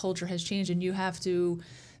changed, the culture has changed, and you have to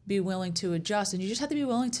be willing to adjust, and you just have to be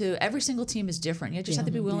willing to, every single team is different. You just have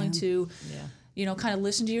to be willing to, kind of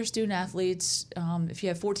listen to your student athletes. If you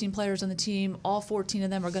have 14 players on the team, all 14 of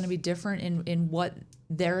them are going to be different in what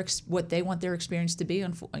they want their experience to be.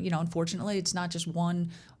 Unfortunately, it's not just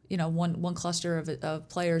one cluster of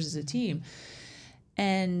players as a team.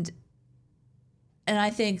 And I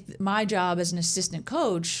think my job as an assistant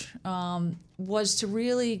coach was to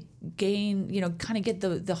really gain, kind of get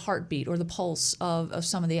the heartbeat or the pulse of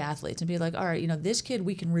some of the athletes and be like, all right, this kid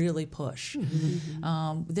we can really push.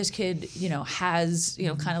 This kid, has,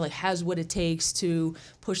 kind of like has what it takes to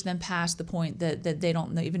push them past the point that they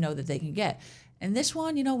don't even know that they can get. And this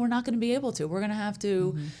one, we're not going to be able to. We're going to have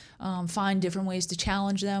to find different ways to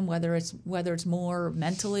challenge them, whether it's more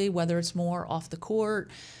mentally, whether it's more off the court.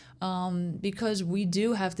 Because we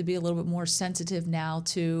do have to be a little bit more sensitive now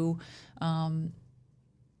to,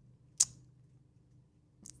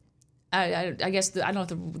 I guess, I don't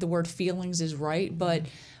know if the word feelings is right, but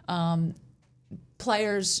not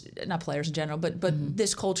players in general, but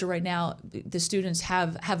this culture right now, the students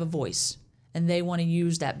have a voice. And they want to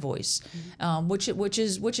use that voice, which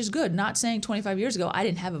is good. Not saying 25 years ago I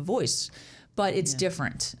didn't have a voice, but it's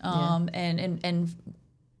different. And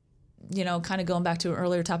kind of going back to an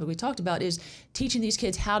earlier topic we talked about is teaching these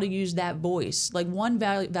kids how to use that voice. Like one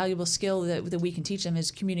valuable skill that we can teach them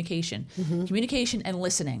is communication. Communication and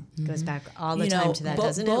listening. Goes back all the time to that,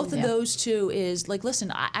 doesn't it? Both of those two is like,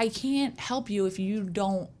 listen, I can't help you if you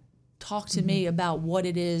don't talk to me about what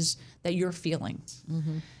it is that you're feeling.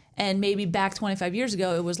 And maybe back 25 years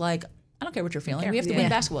ago, it was like, I don't care what you're feeling. We have to win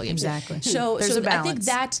basketball games. Exactly. So there's a balance.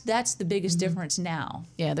 I think that's the biggest difference now.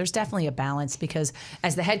 Yeah, there's definitely a balance because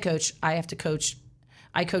as the head coach, I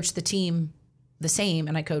coach the team the same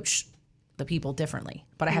and I coach the people differently,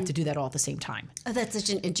 but I have to do that all at the same time. Oh, that's such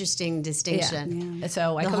an interesting distinction. Yeah.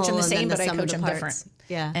 So I coach them the same, but I coach them different.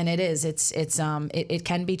 Yeah. And it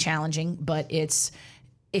can be challenging, but it's,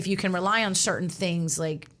 if you can rely on certain things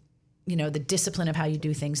like, the discipline of how you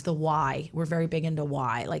do things, the why. We're very big into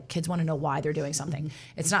why. Like kids want to know why they're doing something.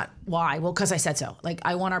 It's not why. Well, because I said so. Like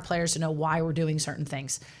I want our players to know why we're doing certain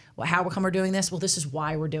things. Well, how come we're doing this? Well, this is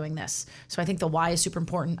why we're doing this. So I think the why is super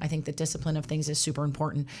important. I think the discipline of things is super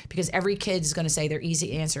important because every kid is going to say their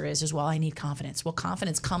easy answer is well, I need confidence. Well,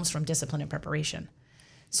 confidence comes from discipline and preparation.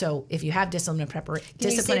 So if you have discipline and preparation,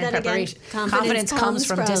 confidence comes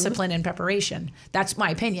from discipline and preparation. That's my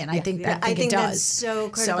opinion. I think it does. That's so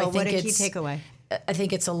critical. So what a key takeaway. I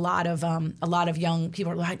think it's a lot of young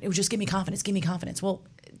people are like, just give me confidence. Well,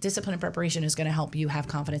 discipline and preparation is going to help you have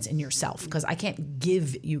confidence in yourself because I can't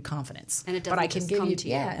give you confidence, and it doesn't but I can give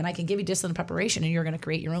you and I can give you discipline and preparation, and you're going to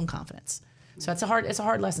create your own confidence. So it's a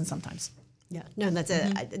hard lesson sometimes. Yeah, no,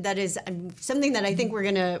 that is something that I think we're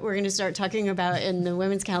gonna start talking about in the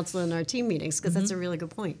women's council and our team meetings because that's a really good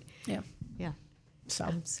point. Yeah. So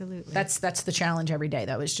absolutely, that's the challenge every day.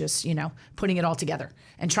 That was just putting it all together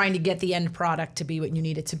and trying to get the end product to be what you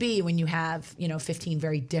need it to be when you have 15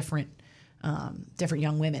 very different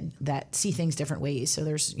young women that see things different ways. So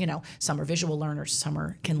there's some are visual learners,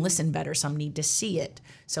 some can listen better, some need to see it.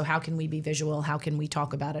 So how can we be visual? How can we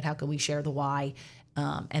talk about it? How can we share the why?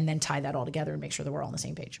 And then tie that all together and make sure that we're all on the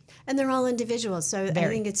same page. And they're all individuals. So I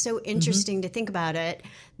think it's so interesting to think about it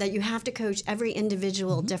that you have to coach every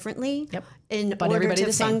individual differently in order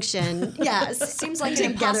to function. Yes. It seems like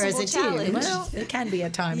an impossible challenge. Well, it can be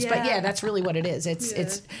at times. But that's really what it is.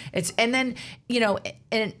 It's and then,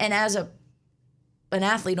 and as an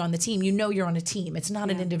athlete on the team, you're on a team. It's not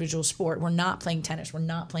an individual sport. We're not playing tennis. We're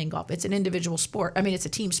not playing golf. It's an individual sport. I mean, it's a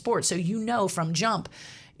team sport. So from jump,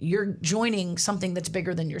 you're joining something that's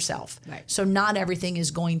bigger than yourself. Right. So not everything is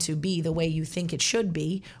going to be the way you think it should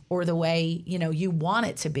be or the way, you want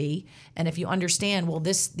it to be. And if you understand, well,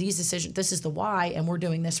 these decisions, this is the why, and we're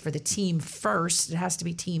doing this for the team first, it has to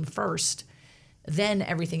be team first, then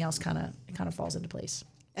everything else kind of falls into place.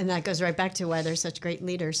 And that goes right back to why they're such great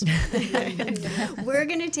leaders. We're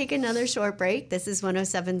going to take another short break. This is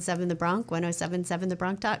 107.7 The Bronx,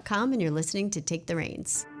 107.7thebronx.com, and you're listening to Take the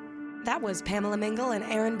Reins. That was Pamela Mingle and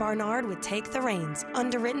Erin Barnard with Take the Reins,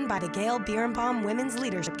 underwritten by the Gail Bierenbaum Women's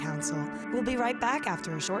Leadership Council. We'll be right back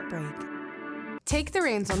after a short break. Take the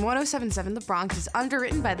Reins on 107.7 The Bronx is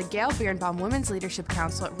underwritten by the Gail Bierenbaum Women's Leadership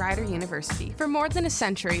Council at Rider University. For more than a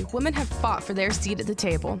century, women have fought for their seat at the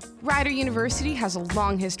table. Rider University has a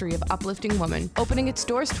long history of uplifting women, opening its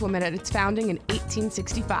doors to women at its founding in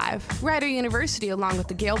 1865. Rider University, along with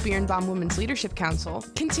the Gail Bierenbaum Women's Leadership Council,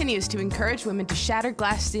 continues to encourage women to shatter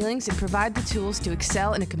glass ceilings and provide the tools to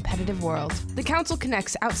excel in a competitive world. The council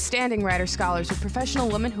connects outstanding Rider scholars with professional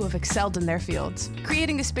women who have excelled in their fields,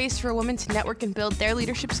 creating a space for women to network and and build their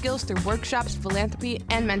leadership skills through workshops, philanthropy,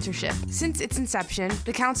 and mentorship. Since its inception,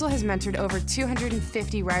 the Council has mentored over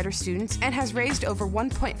 250 Rider students and has raised over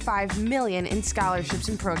 $1.5 million in scholarships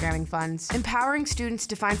and programming funds, empowering students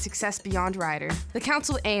to find success beyond Rider. The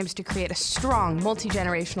Council aims to create a strong,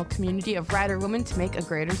 multi-generational community of Rider women to make a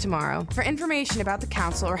greater tomorrow. For information about the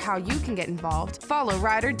Council or how you can get involved, follow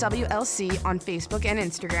Rider WLC on Facebook and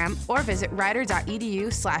Instagram, or visit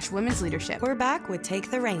rider.edu/women's leadership. We're back with Take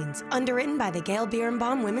the Reins, underwritten by the Gail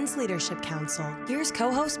Bierenbaum Women's Leadership Council. Here's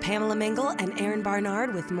co-hosts Pamela Mingle and Erin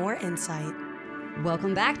Barnard with more insight.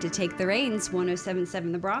 Welcome back to Take the Reins,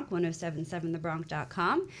 107.7 The Bronx,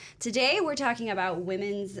 107.7thebronx.com. Today we're talking about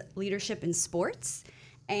women's leadership in sports.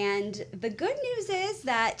 And the good news is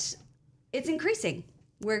that it's increasing.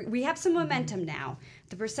 We have some momentum now.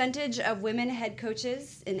 The percentage of women head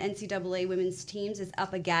coaches in NCAA women's teams is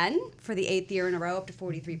up again for the 8th year in a row, up to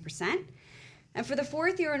 43%. And for the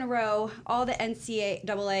 4th year in a row, all the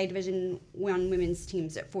NCAA Division I women's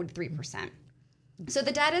teams at 43%. So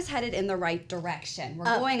the data is headed in the right direction. We're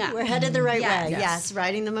going up. We're headed the right Yes. way. Yes,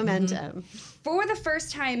 riding the momentum. For the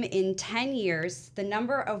first time in 10 years, the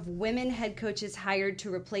number of women head coaches hired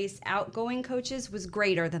to replace outgoing coaches was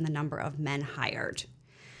greater than the number of men hired.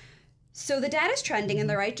 So the data is trending in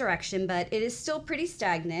the right direction, but it is still pretty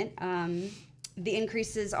stagnant. The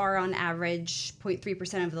increases are on average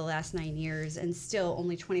 0.3% over the last 9 years, and still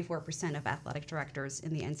only 24% of athletic directors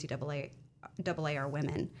in the NCAA are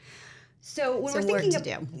women. So when Some we're work thinking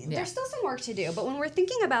to do. there's still some work to do, but when we're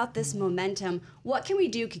thinking about this momentum, what can we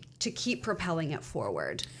do to keep propelling it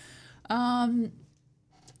forward? I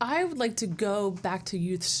would like to go back to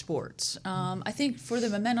youth sports. I think for the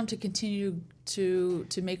momentum to continue to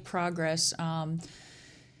make progress,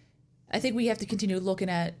 I think we have to continue looking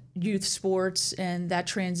at youth sports and that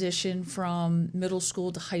transition from middle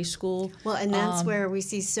school to high school. Well, and that's where we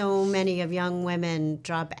see so many of young women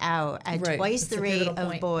drop out at Right. twice That's the a rate pivotal of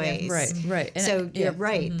point. boys. Right. And So you're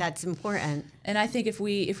right. That's important. And I think if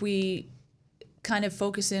we kind of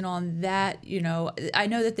focus in on that, I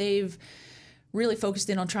know that they've really focused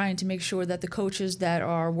in on trying to make sure that the coaches that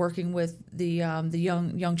are working with the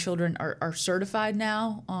young children are certified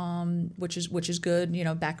now, which is good.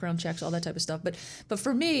 Background checks, all that type of stuff. But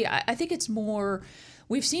for me, I think it's more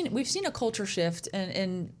we've seen a culture shift,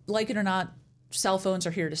 and like it or not, cell phones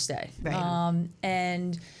are here to stay. Right.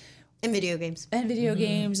 And video games. And video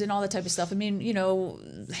games and all that type of stuff. I mean,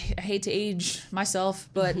 I hate to age myself,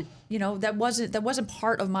 but that wasn't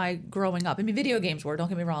part of my growing up. I mean, video games were. Don't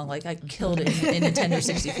get me wrong. Like I killed it in Nintendo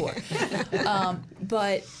 64.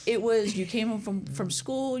 But it was you came home from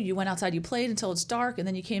school, you went outside, you played until it's dark, and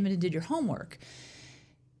then you came in and did your homework.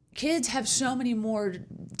 Kids have so many more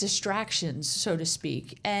distractions, so to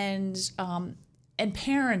speak, and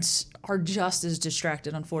parents are just as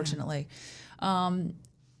distracted, unfortunately.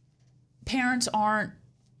 Parents aren't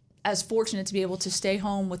as fortunate to be able to stay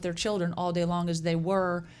home with their children all day long as they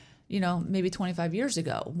were, maybe 25 years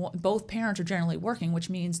ago. Both parents are generally working,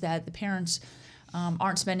 which means that the parents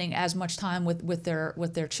aren't spending as much time with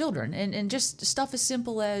their children. And just stuff as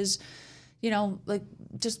simple as, like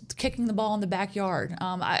just kicking the ball in the backyard.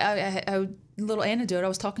 A little anecdote, I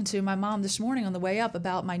was talking to my mom this morning on the way up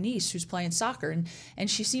about my niece who's playing soccer, and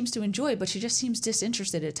she seems to enjoy it, but she just seems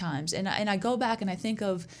disinterested at times. And I go back and I think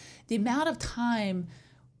of the amount of time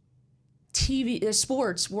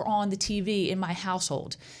sports were on the TV in my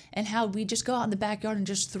household, and how we just go out in the backyard and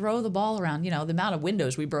just throw the ball around. The amount of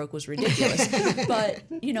windows we broke was ridiculous. But,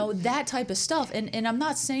 that type of stuff. And I'm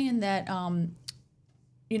not saying that,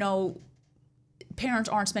 parents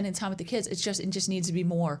aren't spending time with the kids. It just needs to be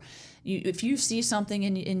more. If you see something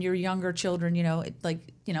in your younger children,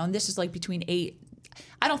 and this is like between 8.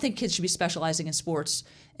 I don't think kids should be specializing in sports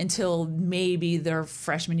until maybe their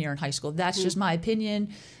freshman year in high school. That's just my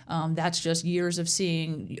opinion. That's just years of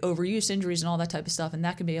seeing overuse injuries and all that type of stuff, and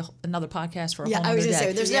that could be another podcast for a whole I was other going to day.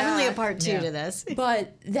 say, there's definitely a part 2 to this.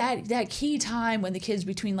 But that key time when the kids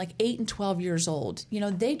between like 8 and 12 years old,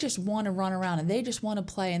 they just want to run around and they just want to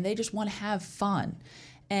play and they just want to have fun.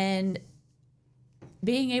 And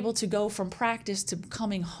being able to go from practice to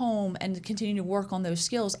coming home and continue to work on those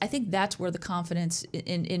skills, I think that's where the confidence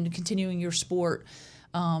in continuing your sport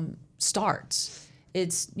starts.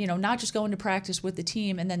 It's, not just going to practice with the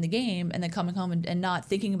team and then the game and then coming home and not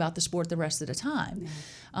thinking about the sport the rest of the time.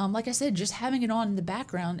 Yeah. Like I said, just having it on in the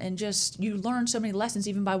background, and just you learn so many lessons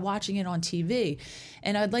even by watching it on TV.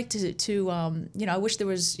 And I'd like to I wish there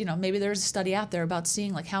was, maybe there's a study out there about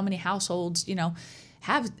seeing like how many households,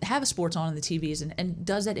 have sports on in the TVs, and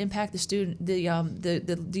does that impact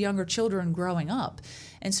the younger children growing up?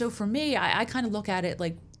 And so for me, I kind of look at it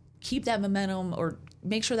like keep that momentum or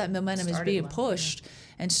make sure that momentum is being pushed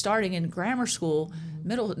and starting in grammar school,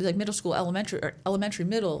 middle school, elementary,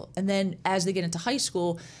 middle, and then as they get into high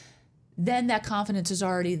school, then that confidence is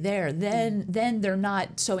already there. Then they're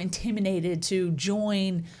not so intimidated to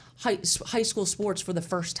join high school sports for the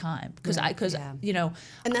first time because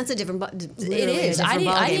and that's a different. It is.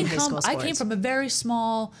 I came from a very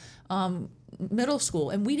small middle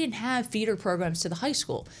school, and we didn't have feeder programs to the high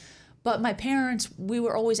school. But my parents, we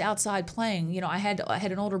were always outside playing. I had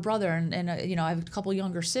an older brother, and I have a couple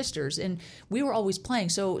younger sisters, and we were always playing.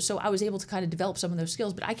 So I was able to kind of develop some of those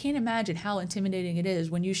skills. But I can't imagine how intimidating it is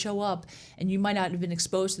when you show up and you might not have been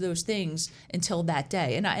exposed to those things until that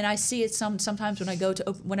day. And I see it sometimes when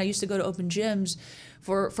I used to go to open gyms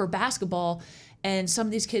for basketball, and some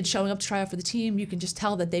of these kids showing up to try out for the team, you can just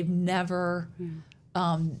tell that they've never.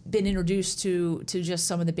 Been introduced to just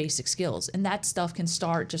some of the basic skills, and that stuff can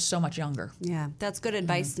start just so much younger. Yeah, that's good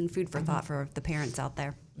advice and food for thought for the parents out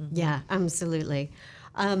there. Yeah, absolutely.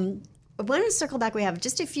 I want to circle back. We have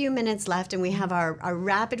just a few minutes left, and we have our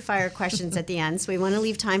rapid fire questions at the end, so we want to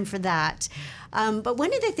leave time for that. But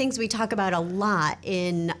one of the things we talk about a lot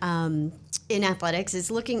in athletics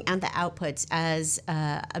is looking at the outputs as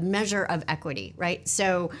a measure of equity, right?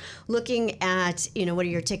 So looking at, what are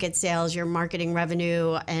your ticket sales, your marketing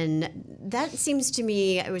revenue, and that seems to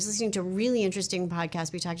me, I was listening to a really interesting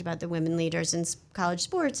podcast. We talked about the women leaders in college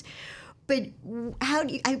sports. But how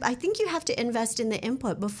do you, I think you have to invest in the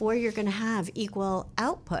input before you're going to have equal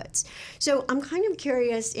outputs. So I'm kind of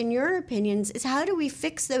curious, in your opinions, is how do we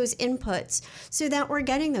fix those inputs so that we're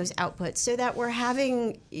getting those outputs, so that we're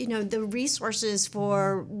having, the resources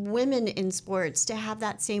for women in sports to have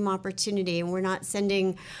that same opportunity, and we're not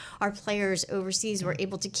sending our players overseas. We're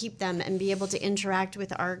able to keep them and be able to interact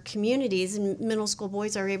with our communities, and middle school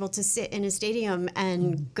boys are able to sit in a stadium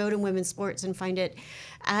and go to women's sports and find it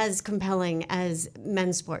as compelling as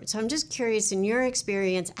men's sports. So I'm just curious, in your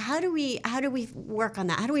experience, how do we work on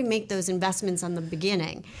that? How do we make those investments on the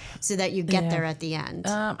beginning so that you get there at the end?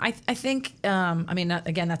 I think,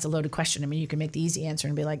 again, that's a loaded question. I mean, you can make the easy answer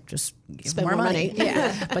and be like, just give spend more money.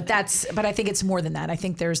 Yeah. But I think it's more than that. I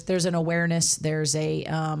think there's an awareness. There's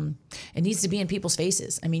it needs to be in people's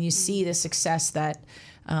faces. I mean, you see the success that,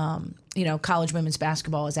 college women's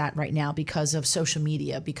basketball is at right now because of social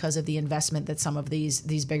media, because of the investment that some of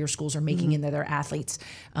these bigger schools are making into their athletes.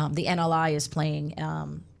 The NLI is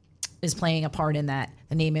playing a part in that.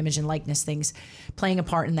 The name, image, and likeness things playing a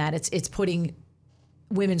part in that. It's putting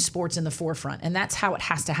women's sports in the forefront, and that's how it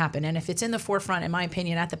has to happen. And if it's in the forefront, in my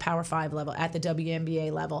opinion, at the Power 5 level, at the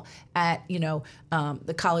WNBA level, at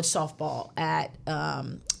the college softball, at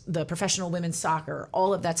the professional women's soccer,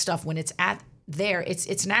 all of that stuff, when it's at there,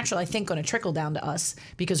 it's natural, I think, going to trickle down to us,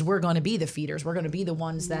 because we're going to be the feeders. We're going to be the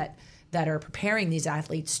ones that are preparing these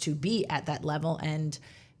athletes to be at that level and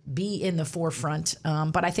be in the forefront.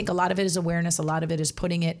 But I think a lot of it is awareness. A lot of it is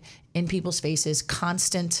putting it in people's faces,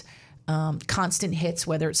 constant hits,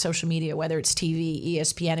 whether it's social media, whether it's TV,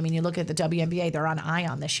 ESPN. I mean, you look at the WNBA, they're on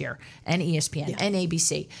ION this year, and ESPN, and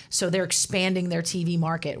ABC. So they're expanding their TV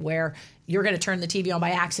market, where you're going to turn the TV on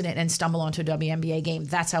by accident and stumble onto a WNBA game.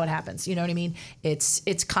 That's how it happens. You know what I mean?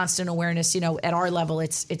 It's constant awareness. At our level,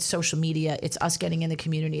 it's social media. It's us getting in the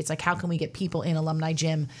community. It's like, how can we get people in alumni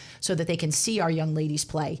gym so that they can see our young ladies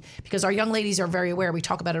play? Because our young ladies are very aware. We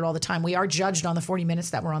talk about it all the time. We are judged on the 40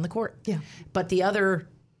 minutes that we're on the court. Yeah. But the other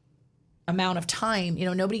amount of time,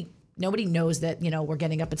 nobody knows that, we're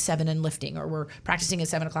getting up at 7 and lifting, or we're practicing at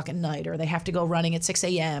 7 o'clock at night, or they have to go running at 6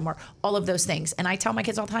 a.m. or all of those things. And I tell my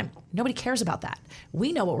kids all the time, nobody cares about that.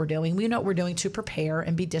 We know what we're doing. We know what we're doing to prepare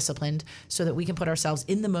and be disciplined so that we can put ourselves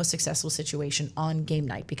in the most successful situation on game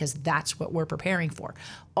night, because that's what we're preparing for.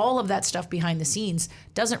 All of that stuff behind the scenes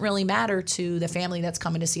doesn't really matter to the family that's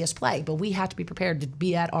coming to see us play, but we have to be prepared to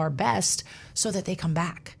be at our best so that they come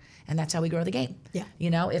back. And that's how we grow the game. Yeah.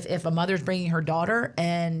 If a mother's bringing her daughter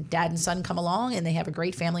and dad and son come along and they have a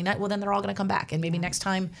great family night, well, then they're all going to come back. And maybe next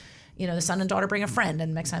time, the son and daughter bring a friend,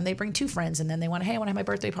 and next time they bring 2 friends, and then they want to, hey, I want to have my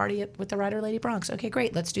birthday party with the Rider Lady Bronx. Okay,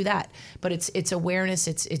 great, let's do that. But it's awareness.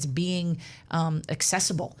 It's being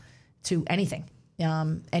accessible to anything.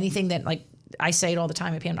 Anything that, like, I say it all the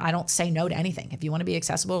time at PM, I don't say no to anything. If you want to be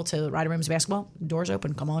accessible to Rider Women's basketball, doors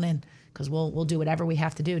open, come on in, because we'll do whatever we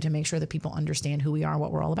have to do to make sure that people understand who we are and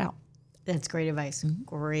what we're all about. That's great advice. Mm-hmm.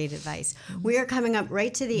 Great advice. Mm-hmm. We are coming up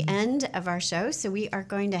right to the end of our show, so we are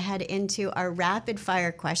going to head into our rapid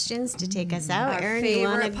fire questions to take us out. Our Erin,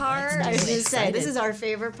 favorite part. I was going to say, this is our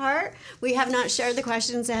favorite part. We have not shared the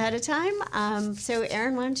questions ahead of time. So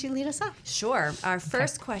Erin, why don't you lead us off? Sure. Our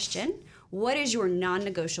first question, what is your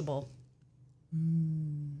non-negotiable?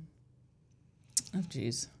 Oh,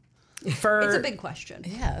 geez. It's a big question.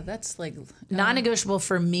 Yeah, that's like non-negotiable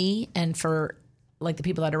for me and for like the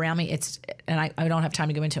people that are around me. I don't have time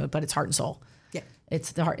to go into it, but it's heart and soul. Yeah.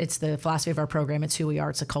 It's the philosophy of our program. It's who we are.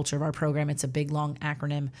 It's the culture of our program. It's a big, long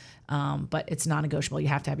acronym, but it's non-negotiable. You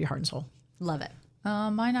have to have your heart and soul. Love it.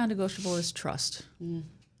 my non-negotiable is trust.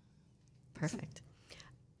 Perfect.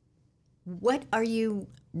 What are you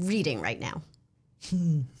reading right now?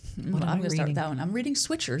 Well, I'm going to start with that one. I'm reading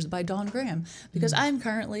Switchers by Dawn Graham because I'm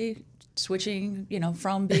currently switching,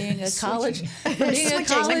 from being a college,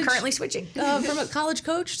 I'm currently switching from a college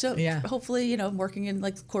coach to Yeah. hopefully, working in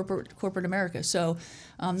like corporate America. So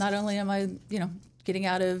not only am I, getting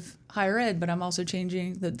out of higher ed, but I'm also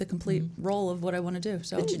changing the complete role of what I want to do.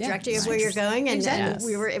 So The trajectory of where you're going, and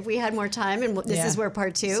Exactly. if we had more time, and this Yeah. is where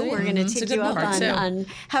part two, So, yeah. we're going to It's a take good you up part two. on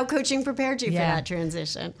how coaching prepared you for Yeah. that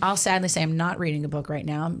transition. I'll sadly say I'm not reading a book right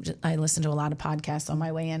now. I listen to a lot of podcasts on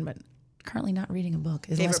my way in, but currently not reading a book.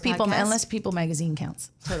 Unless People Magazine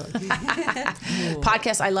counts. Totally.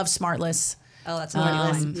 Podcasts, I love Smartless. Oh, that's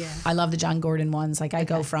nice. Yeah. I love the John Gordon ones. Like I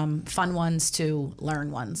go from fun ones to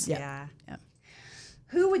learn ones. Yeah.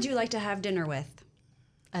 Who would you like to have dinner with?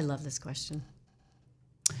 I love this question.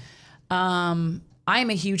 I am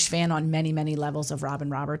a huge fan on many, many levels of Robin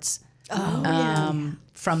Roberts.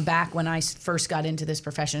 From back when I first got into this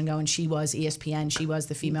profession going, she was ESPN, she was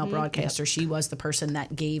the female broadcaster, she was the person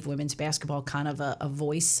that gave women's basketball kind of a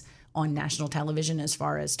voice on national television as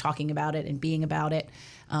far as talking about it and being about it.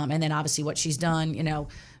 And then obviously what she's done,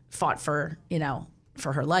 fought for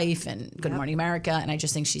her life and Good Morning America. And I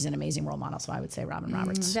just think she's an amazing role model. So I would say Robin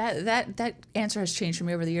Roberts. That answer has changed for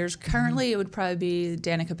me over the years. Currently, it would probably be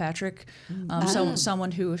Danica Patrick,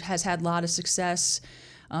 someone who has had a lot of success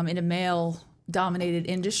in a male-dominated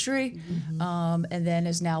industry, and then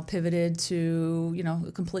is now pivoted to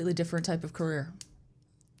a completely different type of career.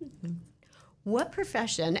 What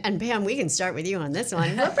profession, and Pam, we can start with you on this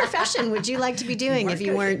one. What profession would you like to be doing if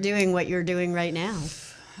you weren't doing what you're doing right now?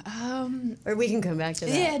 Or we can come back to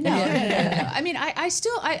that. Yeah, no. I mean,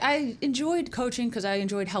 I enjoyed coaching because I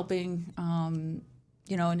enjoyed helping, and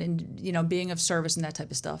being of service and that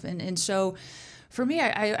type of stuff. And so for me,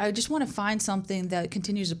 I just want to find something that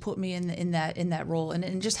continues to put me in that role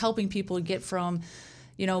and just helping people get from,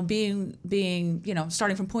 being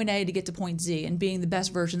starting from point A to get to point Z and being the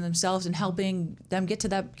best version of themselves and helping them get to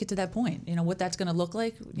that point. What that's going to look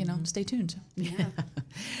like, stay tuned. Yeah.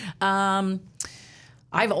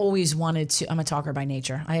 I've always wanted to, I'm a talker by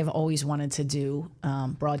nature. I have always wanted to do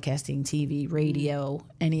broadcasting, TV, radio,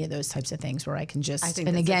 any of those types of things where I can just, think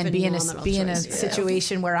and that's a again, be in a choice,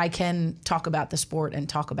 situation where I can talk about the sport and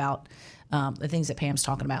talk about the things that Pam's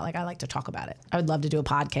talking about. Like I like to talk about it. I would love to do a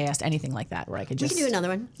podcast, anything like that where I could We just. can do another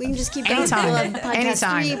one. We can just keep going. Anytime. Podcast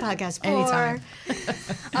Anytime. 3, podcast 4. Anytime.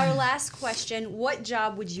 Our last question, what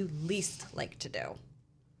job would you least like to do?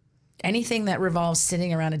 Anything that revolves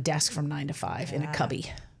sitting around a desk from 9 to 5 in a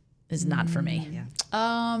cubby is not for me.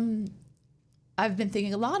 I've been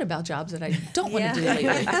thinking a lot about jobs that I don't want to do lately.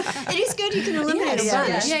 It is good. You can eliminate a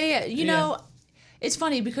bunch. Yeah. It's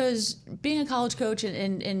funny because being a college coach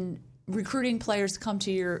and recruiting players to come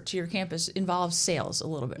to your campus involves sales a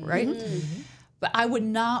little bit, right? But I would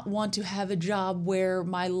not want to have a job where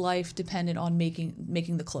my life depended on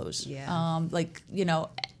making the close. And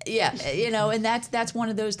that's one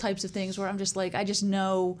of those types of things where I'm just like, I just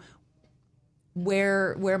know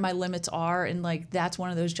where my limits are, and like that's one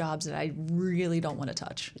of those jobs that I really don't want to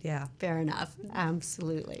touch. Yeah. Fair enough.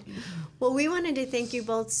 Absolutely. Well, we wanted to thank you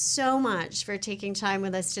both so much for taking time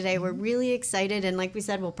with us today. We're really excited, and like we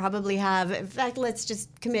said, we'll probably have. In fact, let's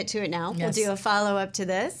just commit to it now. Yes. We'll do a follow-up to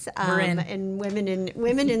this. We're in. And women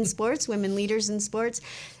in sports, women leaders in sports.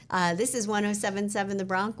 This is 107.7 The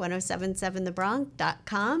Bronx,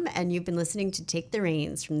 107.7thebronx.com, and you've been listening to Take the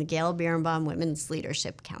Reins from the Gail Birnbaum Women's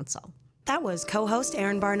Leadership Council. That was co-host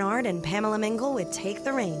Erin Barnard and Pamela Mingle with Take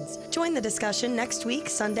the Reins. Join the discussion next week,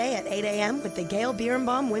 Sunday at 8 a.m. with the Gail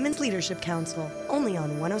Birnbaum Women's Leadership Council, only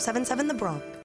on 107.7 The Bronx.